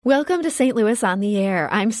Welcome to St. Louis on the Air.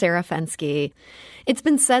 I'm Sarah Fenske. It's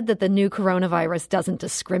been said that the new coronavirus doesn't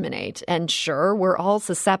discriminate, and sure, we're all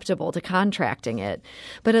susceptible to contracting it.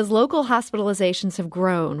 But as local hospitalizations have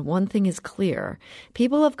grown, one thing is clear.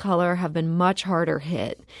 People of color have been much harder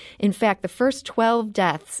hit. In fact, the first 12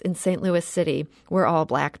 deaths in St. Louis City were all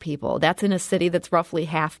black people. That's in a city that's roughly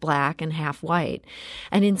half black and half white.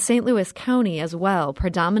 And in St. Louis County as well,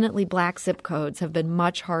 predominantly black zip codes have been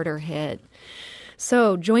much harder hit.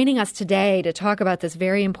 So joining us today to talk about this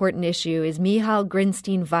very important issue is Michal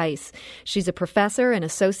Grinstein-Weiss. She's a professor and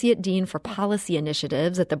associate dean for policy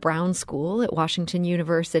initiatives at the Brown School at Washington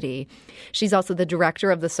University. She's also the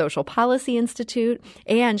director of the Social Policy Institute,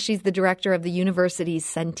 and she's the director of the university's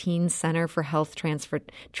Centene Center for Health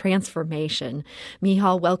Transformation.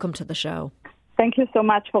 Michal, welcome to the show. Thank you so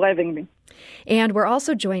much for having me. And we're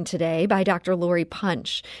also joined today by Dr. Lori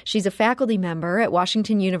Punch. She's a faculty member at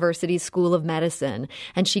Washington University's School of Medicine,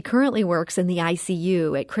 and she currently works in the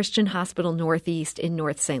ICU at Christian Hospital Northeast in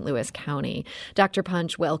North St. Louis County. Dr.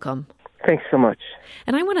 Punch, welcome. Thanks so much.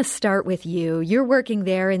 And I want to start with you. You're working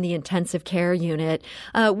there in the intensive care unit.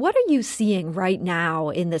 What are you seeing right now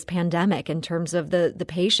in this pandemic in terms of the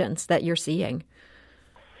patients that you're seeing?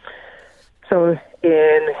 So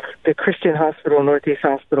in the Christian Hospital, Northeast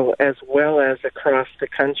Hospital, as well as across the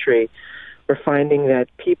country, we're finding that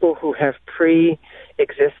people who have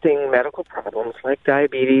pre-existing medical problems like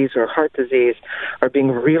diabetes or heart disease are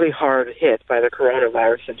being really hard hit by the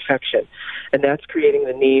coronavirus infection. And that's creating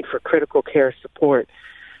the need for critical care support.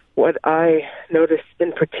 What I noticed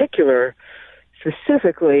in particular,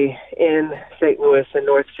 specifically in St. Louis and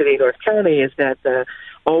North City, North County, is that the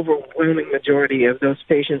overwhelming majority of those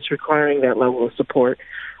patients requiring that level of support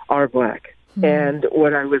are black. Mm-hmm. And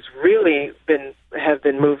what I was really have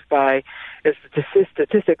been moved by is the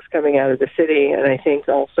statistics coming out of the city, and I think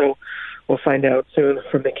also we'll find out soon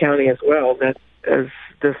from the county as well, that as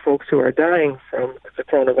the folks who are dying from the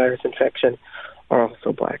coronavirus infection are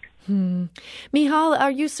also black. Michal,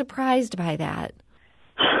 are you surprised by that?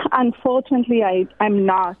 Unfortunately, I'm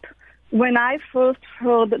not. When I first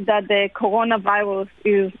heard that the coronavirus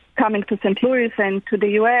is coming to St. Louis and to the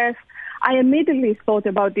U.S., I immediately thought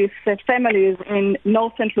about these families in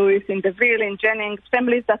North St. Louis, in DeVille, in Jennings,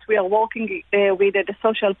 families that we are working with at the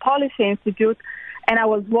Social Policy Institute, and I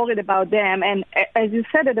was worried about them. And as you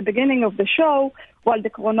said at the beginning of the show, while the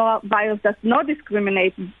coronavirus does not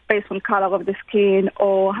discriminate based on color of the skin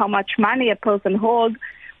or how much money a person holds,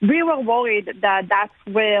 we were worried that that's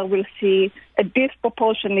where we'll see a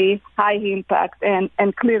disproportionately high impact.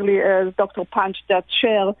 And clearly, as Dr. Punch just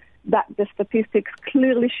shared, that the statistics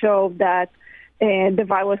clearly show that the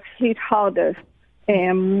virus hit hardest,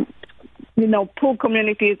 poor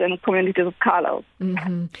communities and communities of color.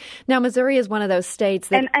 Mm-hmm. Now, Missouri is one of those states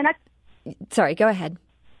that... Sorry, go ahead.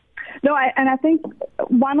 No, I think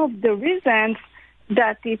one of the reasons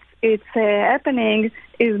that it's happening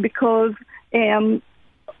is because...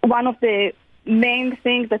 one of the main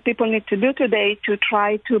things that people need to do today to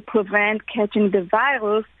try to prevent catching the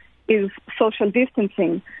virus is social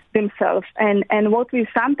distancing themselves. And what we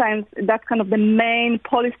sometimes, that's kind of the main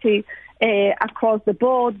policy across the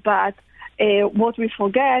board, but what we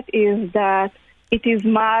forget is that it is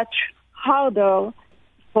much harder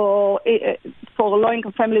for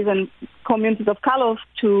low-income families and communities of color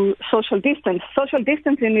to social distance. Social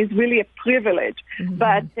distancing is really a privilege,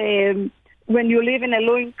 but... when you live in a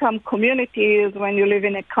low-income communities, when you live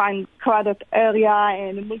in a crowded area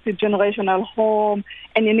and a multi-generational home,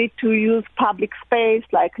 and you need to use public space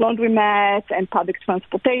like laundromats and public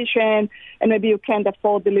transportation, and maybe you can't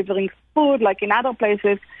afford delivering food like in other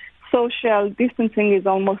places, social distancing is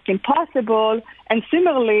almost impossible. And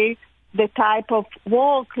similarly, the type of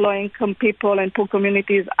work low-income people and poor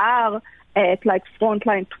communities are at, like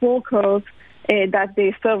frontline workers, that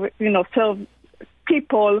they serve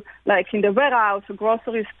people like in the warehouse, or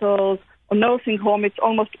grocery stores, or nursing home. It's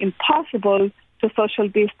almost impossible to social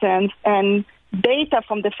distance, and data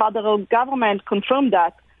from the federal government confirm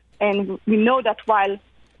that. And we know that while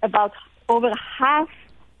about over half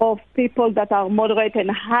of people that are moderate and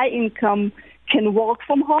high income can work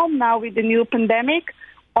from home now with the new pandemic,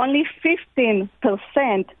 only 15%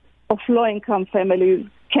 of low income families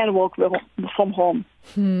can work from home.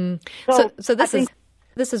 So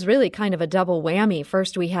this is really kind of a double whammy.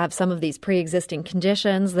 First, we have some of these pre-existing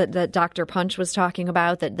conditions that Dr. Punch was talking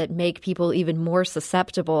about that make people even more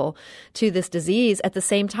susceptible to this disease. At the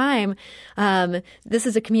same time, this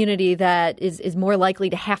is a community that is more likely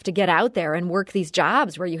to have to get out there and work these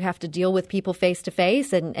jobs where you have to deal with people face to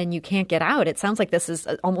face and you can't get out. It sounds like this is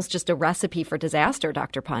almost just a recipe for disaster,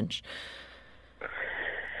 Dr. Punch.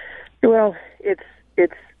 Well, it's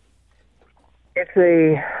It's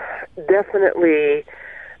definitely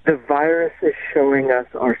the virus is showing us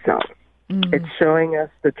ourselves. Mm. It's showing us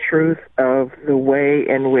the truth of the way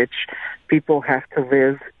in which people have to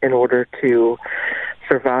live in order to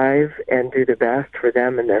survive and do the best for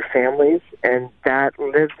them and their families. And that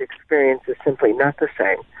lived experience is simply not the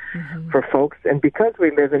same for folks. And because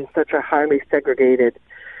we live in such a highly segregated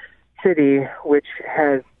city, which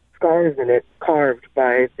has scars in it carved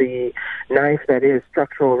by the knife that is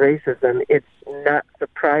structural racism, it's not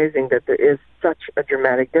surprising that there is such a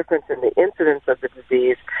dramatic difference in the incidence of the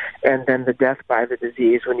disease and then the death by the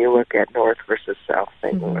disease when you look at North versus South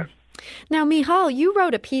St. Louis. Now, Michal, you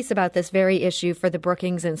wrote a piece about this very issue for the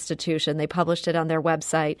Brookings Institution. They published it on their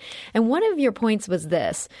website. And one of your points was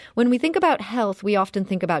this. When we think about health, we often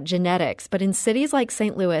think about genetics. But in cities like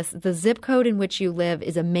St. Louis, the zip code in which you live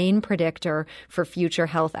is a main predictor for future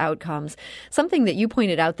health outcomes. Something that you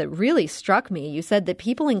pointed out that really struck me. You said that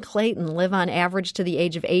people in Clayton live on average to the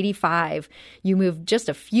age of 85. You move just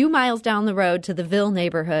a few miles down the road to the Ville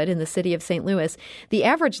neighborhood in the city of St. Louis. The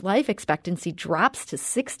average life expectancy drops to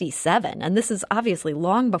 67. And this is obviously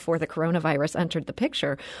long before the coronavirus entered the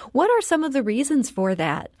picture. What are some of the reasons for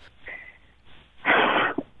that?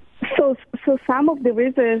 So some of the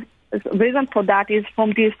reason for that is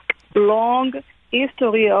from this long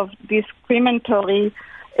history of discriminatory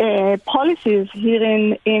policies here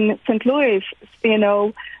in St. Louis. You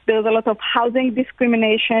know, there's a lot of housing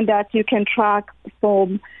discrimination that you can track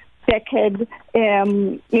from decades,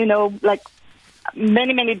 like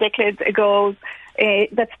many decades ago.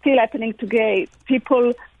 That's still happening today.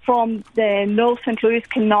 People from the North St. Louis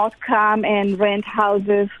cannot come and rent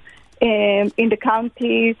houses in the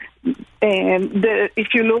county.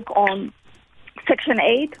 If you look on Section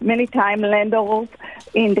 8, many times landlords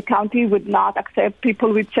in the county would not accept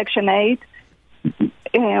people with Section 8,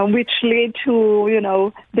 which lead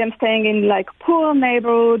to, them staying in like poor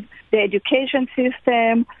neighborhoods. The education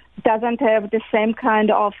system doesn't have the same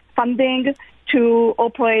kind of funding to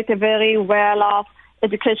operate a very well-off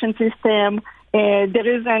education system.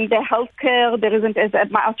 There isn't the health care. There isn't as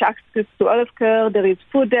much access to health care. There is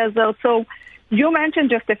food desert. So you mentioned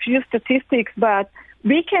just a few statistics, but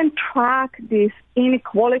we can track these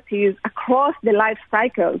inequalities across the life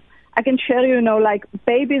cycle. I can share, like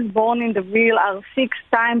babies born in the Ville are 6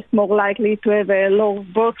 times more likely to have a low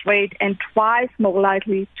birth rate and twice more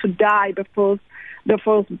likely to die before the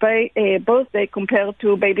first birthday compared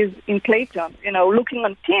to babies in Clayton. Looking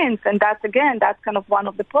on teens, and that's kind of one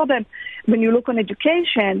of the problems. When you look on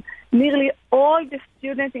education, nearly all the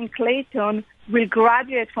students in Clayton will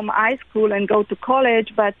graduate from high school and go to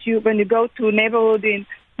college, but when you go to neighborhood in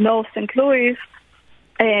North St. Louis,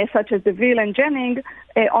 such as the Ville and Jennings,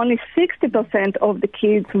 only 60% of the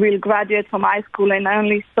kids will graduate from high school and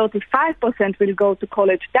only 35% will go to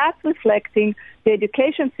college. That's reflecting the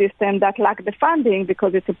education system that lacks the funding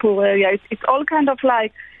because it's a poor area. It's all kind of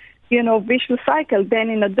like, vicious cycle. Then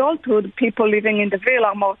in adulthood, people living in the Ville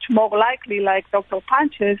are much more likely, like Dr.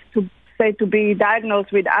 Punches, to be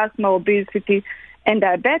diagnosed with asthma, obesity, and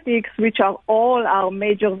diabetics, which are all our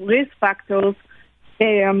major risk factors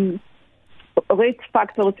in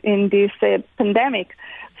this pandemic.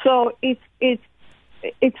 So it's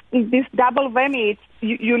this double whammy.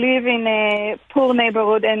 You live in a poor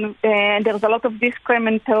neighborhood, and there's a lot of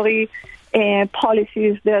discriminatory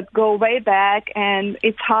policies that go way back, and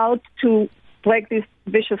it's hard to break this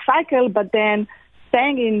vicious cycle. But then,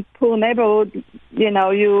 staying in poor neighborhood,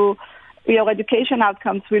 your education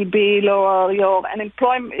outcomes will be lower. Your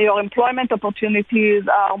employment opportunities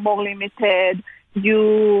are more limited.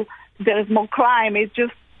 There is more crime. It's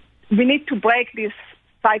just we need to break this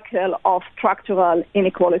cycle of structural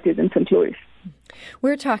inequalities in St. Louis.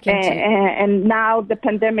 We're talking and now the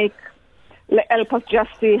pandemic helps us just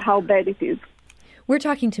see how bad it is. We're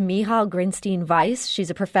talking to Michal Grinstein-Weiss. She's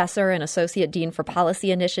a professor and associate dean for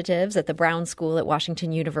policy initiatives at the Brown School at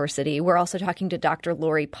Washington University. We're also talking to Dr.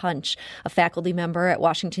 Lori Punch, a faculty member at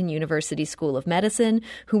Washington University School of Medicine,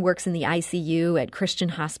 who works in the ICU at Christian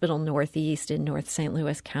Hospital Northeast in North St.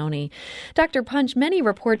 Louis County. Dr. Punch, many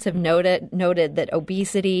reports have noted that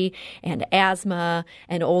obesity and asthma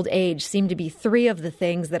and old age seem to be 3 of the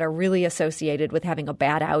things that are really associated with having a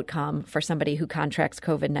bad outcome for somebody who contracts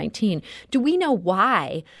COVID-19. Do we know why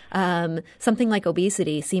something like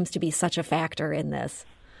obesity seems to be such a factor in this?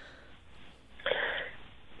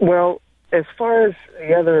 Well, as far as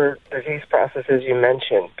the other disease processes you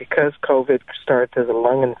mentioned, because COVID starts as a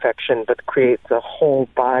lung infection but creates a whole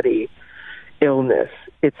body illness,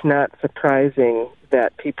 it's not surprising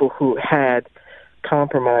that people who had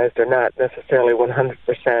compromised or not necessarily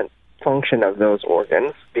 100% function of those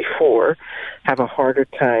organs before have a harder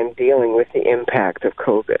time dealing with the impact of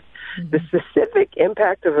COVID. Mm-hmm. The specific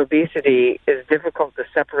impact of obesity is difficult to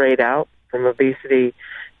separate out from obesity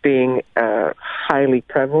being highly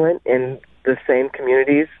prevalent in the same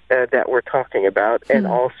communities that we're talking about, and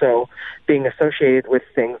also being associated with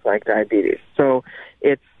things like diabetes. So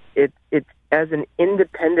it's as an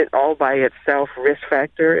independent, all by itself risk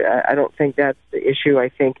factor. I don't think that's the issue. I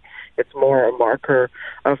think it's more a marker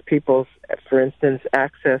of people's, for instance,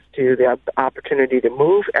 access to the opportunity to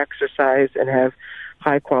move, exercise, and have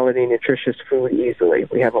high-quality, nutritious food easily.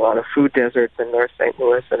 We have a lot of food deserts in North St.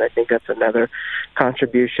 Louis, and I think that's another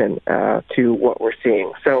contribution to what we're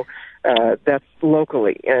seeing. So that's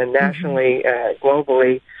locally. And nationally,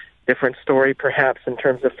 globally, different story perhaps in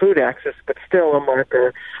terms of food access, but still a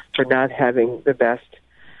marker for not having the best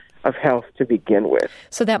of health to begin with.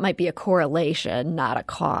 So that might be a correlation, not a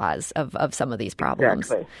cause of some of these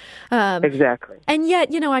problems. Exactly. Exactly. And yet,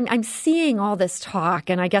 I'm seeing all this talk,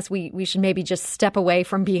 and I guess we should maybe just step away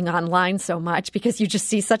from being online so much because you just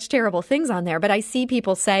see such terrible things on there. But I see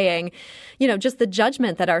people saying, just the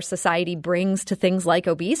judgment that our society brings to things like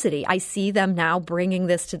obesity. I see them now bringing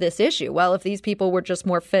this to this issue. Well, if these people were just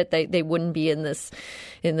more fit, they wouldn't be in this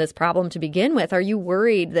problem to begin with. Are you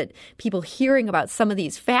worried that people hearing about some of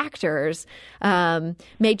these factors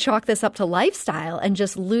may chalk this up to lifestyle and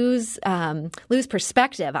just lose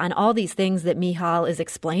perspective on all these things that Michal is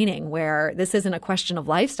explaining, where this isn't a question of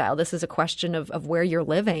lifestyle. This is a question of where you're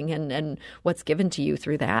living and what's given to you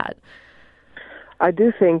through that. I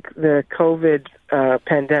do think the COVID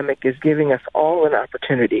pandemic is giving us all an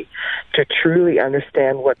opportunity to truly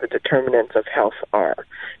understand what the determinants of health are.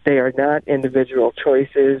 They are not individual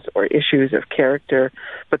choices or issues of character,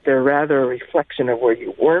 but they're rather a reflection of where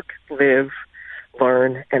you work, live,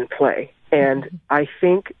 learn, and play. And I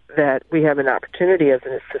think that we have an opportunity as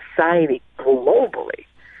a society globally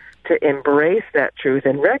to embrace that truth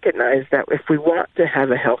and recognize that if we want to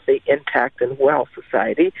have a healthy, intact, and well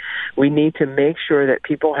society, we need to make sure that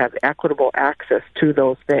people have equitable access to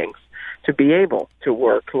those things to be able to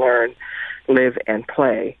work, learn, live, and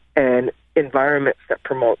play, and environments that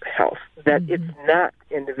promote health. That it's not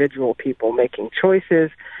individual people making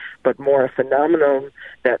choices, but more a phenomenon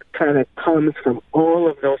that kind of comes from all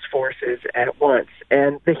of those forces at once.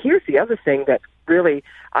 And here's the other thing that really,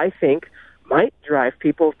 I think, might drive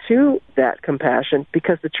people to that compassion,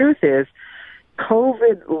 because the truth is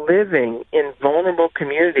COVID living in vulnerable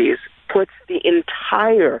communities puts the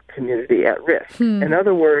entire community at risk. In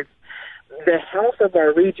other words, the health of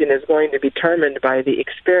our region is going to be determined by the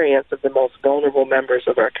experience of the most vulnerable members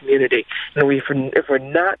of our community. And if we're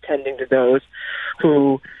not tending to those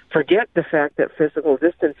who forget the fact that physical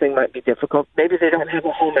distancing might be difficult, maybe they don't have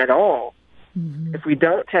a home at all. If we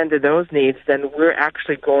don't tend to those needs, then we're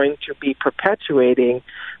actually going to be perpetuating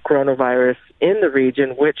coronavirus in the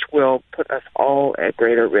region, which will put us all at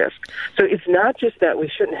greater risk. So it's not just that we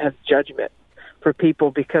shouldn't have judgment for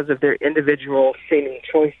people because of their individual seeming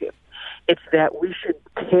choices. It's that we should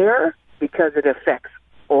care because it affects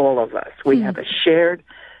all of us. We have a shared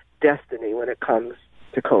destiny when it comes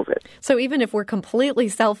to COVID. So even if we're completely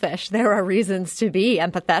selfish, there are reasons to be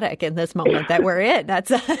empathetic in this moment that we're in. That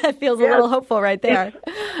feels a little hopeful right there.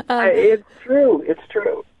 It's true. It's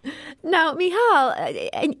true. Now, Michal,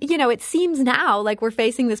 it seems now like we're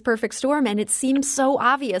facing this perfect storm, and it seems so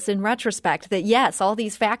obvious in retrospect that, yes, all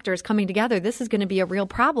these factors coming together, this is going to be a real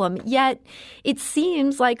problem. Yet it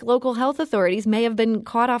seems like local health authorities may have been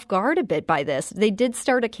caught off guard a bit by this. They did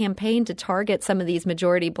start a campaign to target some of these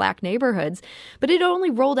majority black neighborhoods, but it only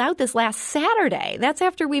rolled out this last Saturday. That's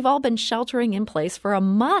after we've all been sheltering in place for a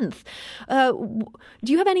month. Do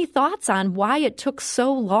you have any thoughts on why it took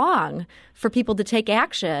so long for people to take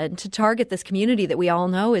action to target this community that we all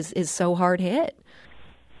know is so hard hit?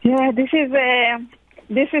 Yeah, this is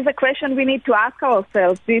a question we need to ask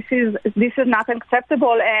ourselves. This is not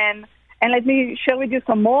acceptable, and let me share with you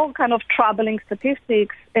some more kind of troubling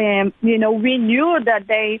statistics. We knew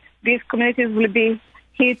that these communities will be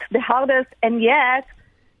hit the hardest, and yet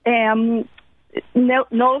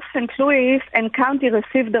North St. Louis and County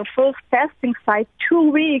received their first testing site 2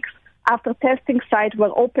 weeks after testing sites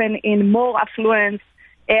were open in more affluent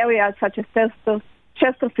areas such as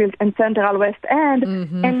Chesterfield and Central West End.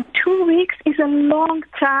 And 2 weeks is a long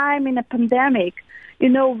time in a pandemic.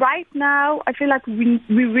 Right now, I feel like we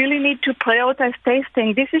really need to prioritize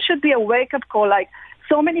testing. This should be a wake-up call. Like,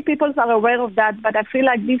 so many people are aware of that, but I feel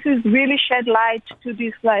like this is really shed light to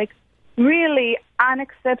these, really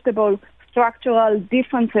unacceptable structural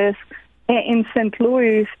differences in St.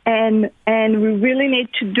 Louis, and we really need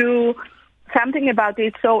to do something about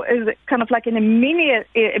it. So as kind of like an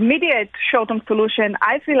immediate short-term solution,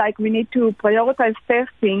 I feel like we need to prioritize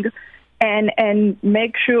testing and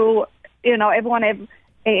make sure, everyone have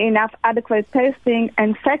enough adequate testing.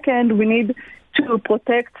 And second, we need to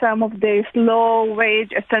protect some of the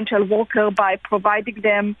low-wage essential workers by providing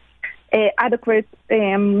them adequate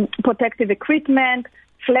protective equipment,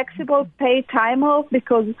 flexible pay time off,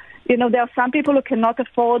 because, there are some people who cannot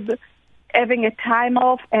afford having a time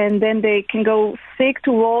off, and then they can go sick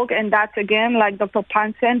to work, and that's, again, like Dr.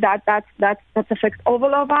 Punch said, that affects all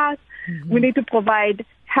of us. Mm-hmm. We need to provide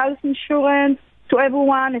health insurance to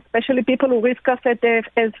everyone, especially people who risk us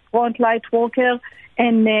as frontline workers,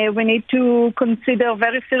 and we need to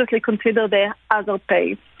very seriously consider the other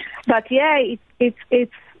pay. But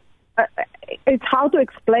it's hard to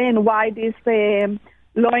explain why this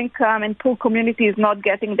low-income and poor community is not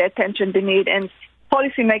getting the attention they need, and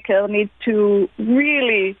policymakers need to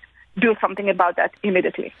really do something about that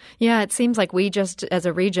immediately. Yeah, it seems like we just, as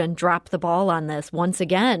a region, dropped the ball on this once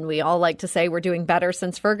again. We all like to say we're doing better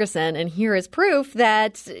since Ferguson, and here is proof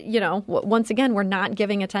that, once again, we're not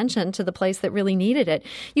giving attention to the place that really needed it.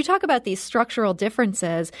 You talk about these structural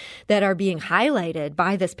differences that are being highlighted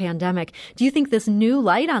by this pandemic. Do you think this new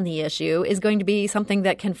light on the issue is going to be something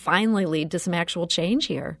that can finally lead to some actual change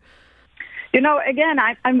here? Again,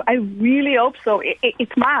 I really hope so.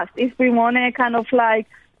 It must. If we want to kind of like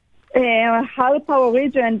help our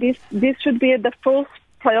region, this should be the first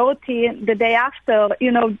priority the day after.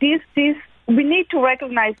 We need to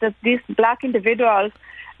recognize that these Black individuals,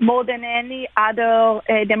 more than any other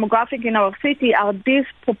demographic in our city, are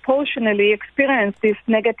disproportionately experience these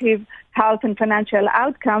negative health and financial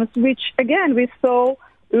outcomes, which, again, we saw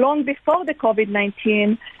long before the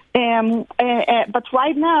COVID-19. But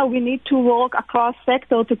right now, we need to work across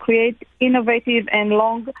sector to create innovative and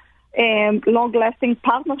long-lasting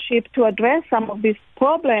partnership to address some of these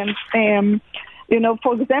problems. For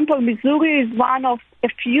example, Missouri is one of a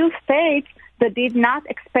few states that did not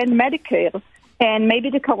expand Medicare, and maybe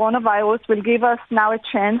the coronavirus will give us now a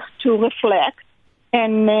chance to reflect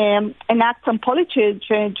and enact some policy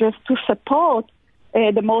changes to support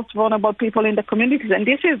the most vulnerable people in the communities. And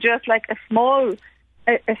this is just like a small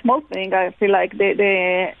thing, I feel like, in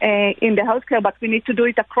the healthcare, but we need to do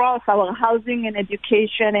it across our housing and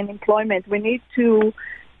education and employment. We need to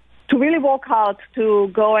really work hard to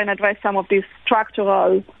go and address some of these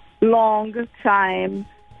structural, long-time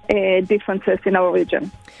differences in our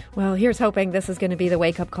region. Well, here's hoping this is going to be the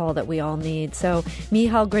wake-up call that we all need. So,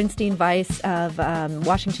 Michal Grinstein-Weiss of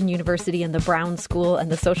Washington University and the Brown School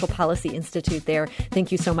and the Social Policy Institute there,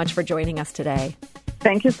 thank you so much for joining us today.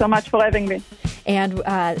 Thank you so much for having me. And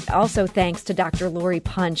also thanks to Dr. Lori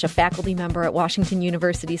Punch, a faculty member at Washington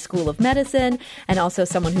University School of Medicine, and also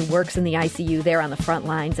someone who works in the ICU there on the front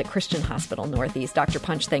lines at Christian Hospital Northeast. Dr.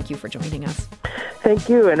 Punch, thank you for joining us. Thank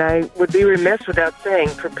you, and I would be remiss without saying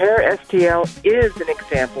Prepare STL is an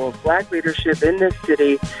example of Black leadership in this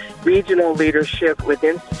city, regional leadership with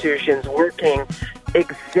institutions working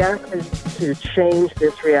exactly to change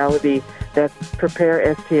this reality. That's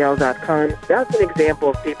preparestl.com. That's an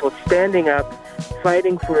example of people standing up,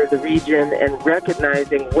 fighting for the region, and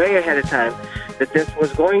recognizing way ahead of time that this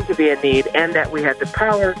was going to be a need and that we had the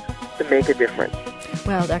power to make a difference.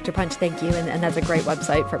 Well, Dr. Punch, thank you. And that's a great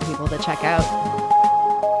website for people to check out.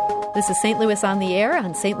 This is St. Louis on the Air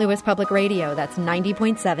on St. Louis Public Radio. That's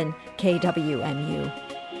 90.7 KWMU.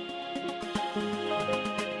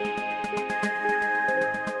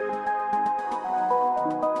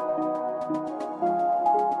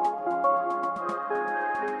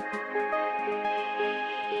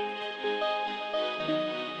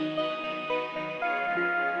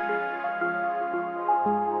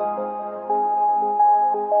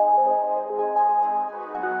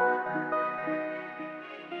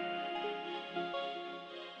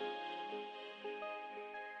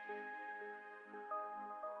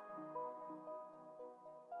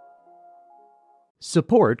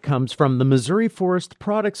 Support comes from the Missouri Forest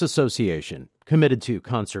Products Association, committed to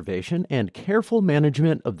conservation and careful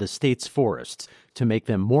management of the state's forests to make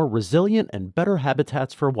them more resilient and better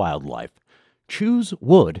habitats for wildlife.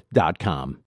 ChooseWood.com.